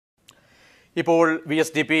ഇപ്പോൾ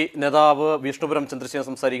VSDP നേതാവ് വിഷ്ണുപുരം ചന്ദ്രശേഖരൻ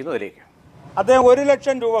സംസാരിക്കുന്നതിലേക്ക്. അദ്ദേഹം 1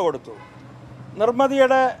 ലക്ഷം രൂപ കൊടുത്തു.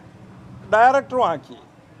 നിർമ്മിതിയുടെ ഡയറക്ടറുമാക്കി.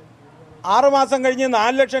 6 മാസം കഴിഞ്ഞ്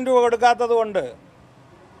 4 ലക്ഷം രൂപ കൊടുക്കാത്തത് കൊണ്ട്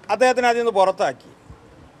അദ്ദേഹത്തിന് അതിൽ നിന്ന് പുറത്താക്കി.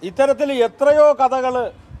 ഇത്തരത്തിൽ എത്രയോ കഥകൾ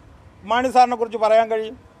മാണി സാറിനെ കുറിച്ച് പറയാൻ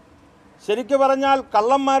കഴിയും. ശരിക്കു പറഞ്ഞാൽ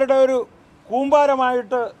കള്ളന്മാരുടെ ഒരു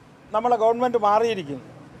കൂമ്പാരമായിട്ട് നമ്മളെ ഗവൺമെൻറ് മാറിയിരിക്കുന്നു.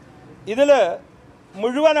 ഇതിൽ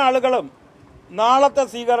മുഴുവൻ ആളുകളും നാളത്തെ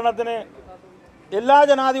സ്വീകരണത്തിന് എല്ലാ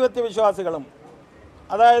ജനാധിപത്യ വിശ്വാസികളും,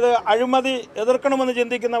 അതായത് അഴിമതി എതിർക്കണമെന്ന്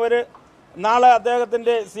ചിന്തിക്കുന്നവർ നാളെ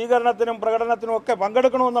അദ്ദേഹത്തിൻ്റെ സ്വീകരണത്തിനും പ്രകടനത്തിനും ഒക്കെ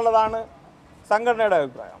പങ്കെടുക്കണമെന്നുള്ളതാണ് സംഘടനയുടെ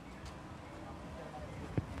അഭിപ്രായം.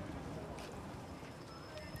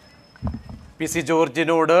 PC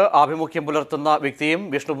ജോർജിനോട് ആഭിമുഖ്യം പുലർത്തുന്ന വ്യക്തിയും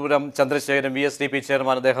വിഷ്ണുപുരം ചന്ദ്രശേഖരൻ VSDP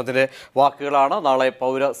ചെയർമാൻ അദ്ദേഹത്തിൻ്റെ വാക്കുകളാണ്. നാളെ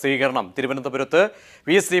പൗര സ്വീകരണം തിരുവനന്തപുരത്ത്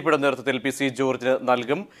VSDPയുടെ നേതൃത്വത്തിൽ PC ജോർജിന്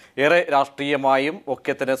നൽകും. ഏറെ രാഷ്ട്രീയമായും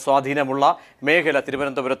ഒക്കെ തന്നെ സ്വാധീനമുള്ള മേഖല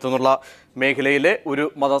തിരുവനന്തപുരത്തു നിന്നുള്ള മേഖലയിലെ ഒരു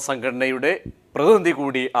മതസംഘടനയുടെ പ്രതിനിധി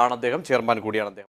കൂടിയാണ് അദ്ദേഹം, ചെയർമാൻ കൂടിയാണ് അദ്ദേഹം.